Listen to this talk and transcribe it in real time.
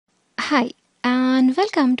Hi and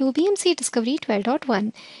welcome to BMC Discovery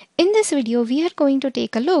 12.1. In this video, we are going to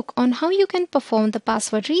take a look on how you can perform the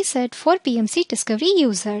password reset for BMC Discovery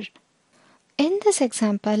user. In this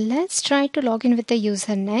example, let's try to log in with the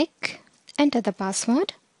user NIC, enter the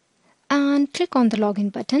password and click on the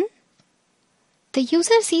login button. The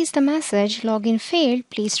user sees the message login failed,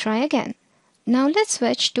 please try again. Now let's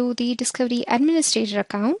switch to the Discovery administrator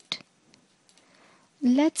account.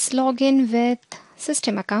 Let's log in with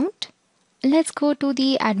system account. Let's go to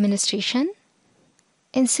the administration.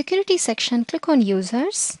 In security section, click on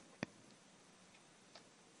users.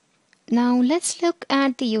 Now let's look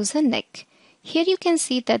at the user NIC. Here you can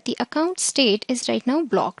see that the account state is right now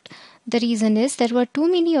blocked. The reason is there were too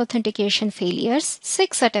many authentication failures.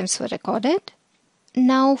 6 attempts were recorded.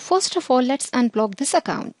 Now first of all, let's unblock this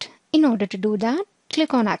account. In order to do that,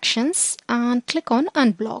 click on actions and click on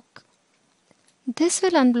unblock. This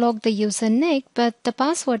will unblock the user NIC, but the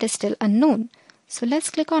password is still unknown. So let's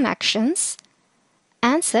click on actions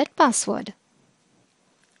and set password.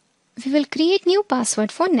 We will create new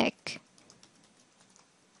password for NIC.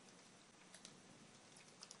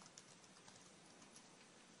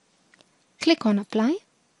 Click on apply.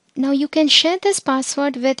 Now you can share this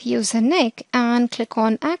password with user NIC and click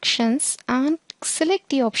on actions and select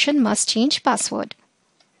the option must change password.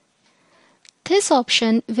 This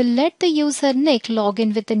option will let the user NIC log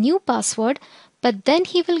in with the new password, but then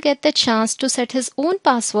he will get the chance to set his own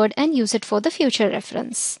password and use it for the future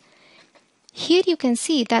reference. Here you can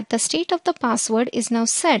see that the state of the password is now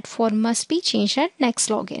set for must be changed at next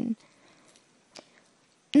login.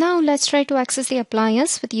 Now let's try to access the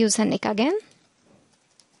appliance with user NIC again.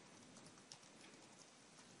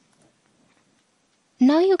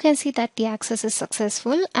 Now you can see that the access is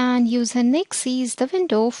successful and user NIC sees the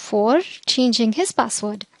window for changing his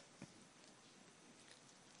password.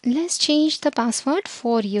 Let's change the password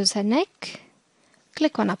for user NIC.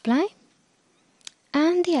 Click on apply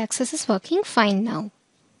and the access is working fine now.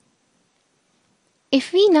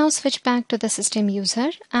 If we now switch back to the system user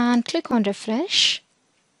and click on refresh,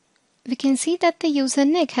 we can see that the user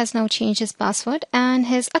NIC has now changed his password and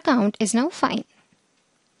his account is now fine.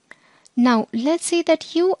 Now let's say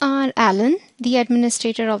that you are Alan, the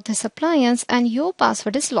administrator of this appliance, and your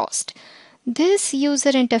password is lost. This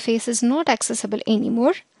user interface is not accessible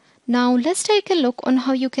anymore. Now let's take a look on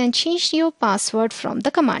how you can change your password from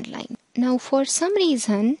the command line. Now for some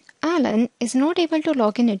reason, Alan is not able to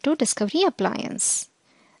log in into Discovery appliance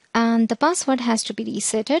and the password has to be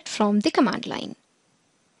resetted from the command line.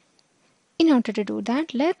 In order to do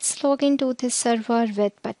that, let's log into this server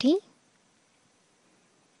with PuTTY.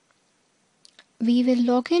 We will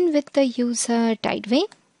log in with the user Tideway.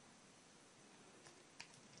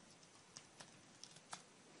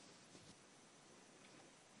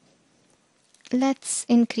 Let's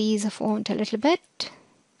increase the font a little bit.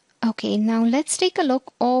 Okay, now let's take a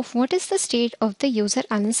look of what is the state of the user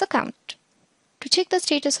Alan's account. To check the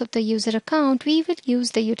status of the user account, we will use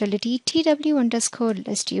the utility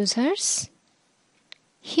tw_list users.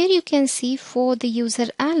 Here you can see for the user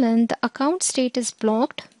Alan, the account state is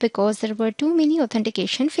blocked because there were too many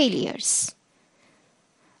authentication failures.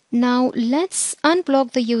 Now let's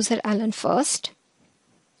unblock the user Alan first.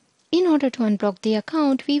 In order to unblock the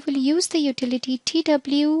account, we will use the utility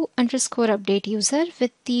tw_update user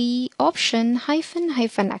with the option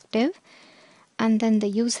 --active and then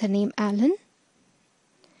the username Alan.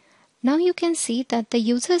 Now you can see that the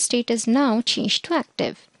user state is now changed to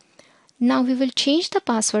active. Now we will change the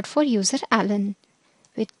password for user Alan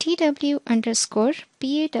with tw_passwd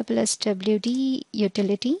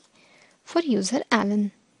utility for user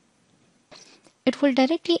Alan. It will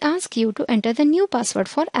directly ask you to enter the new password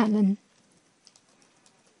for Alan.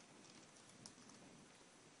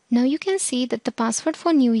 Now you can see that the password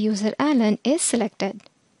for new user Alan is selected.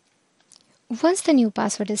 Once the new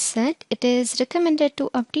password is set, it is recommended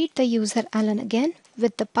to update the user Alan again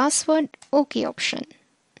with the password OK option.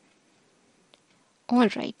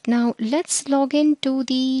 Alright, now let's log into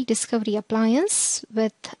the Discovery appliance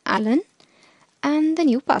with Alan and the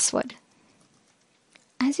new password.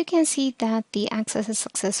 As you can see that the access is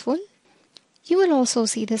successful. You will also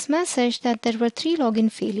see this message that there were 3 login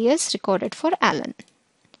failures recorded for Alan.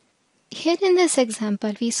 Here in this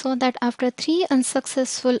example, we saw that after 3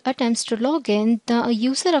 unsuccessful attempts to log in, the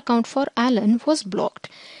user account for Alan was blocked.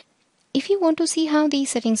 If you want to see how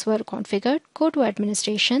these settings were configured, go to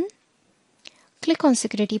Administration. Click on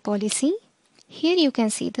Security Policy. Here you can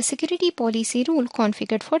see the security policy rule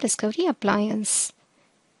configured for Discovery appliance.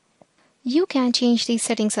 You can change these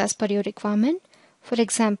settings as per your requirement. For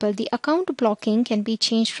example, the account blocking can be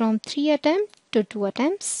changed from 3 attempts to 2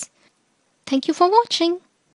 attempts. Thank you for watching.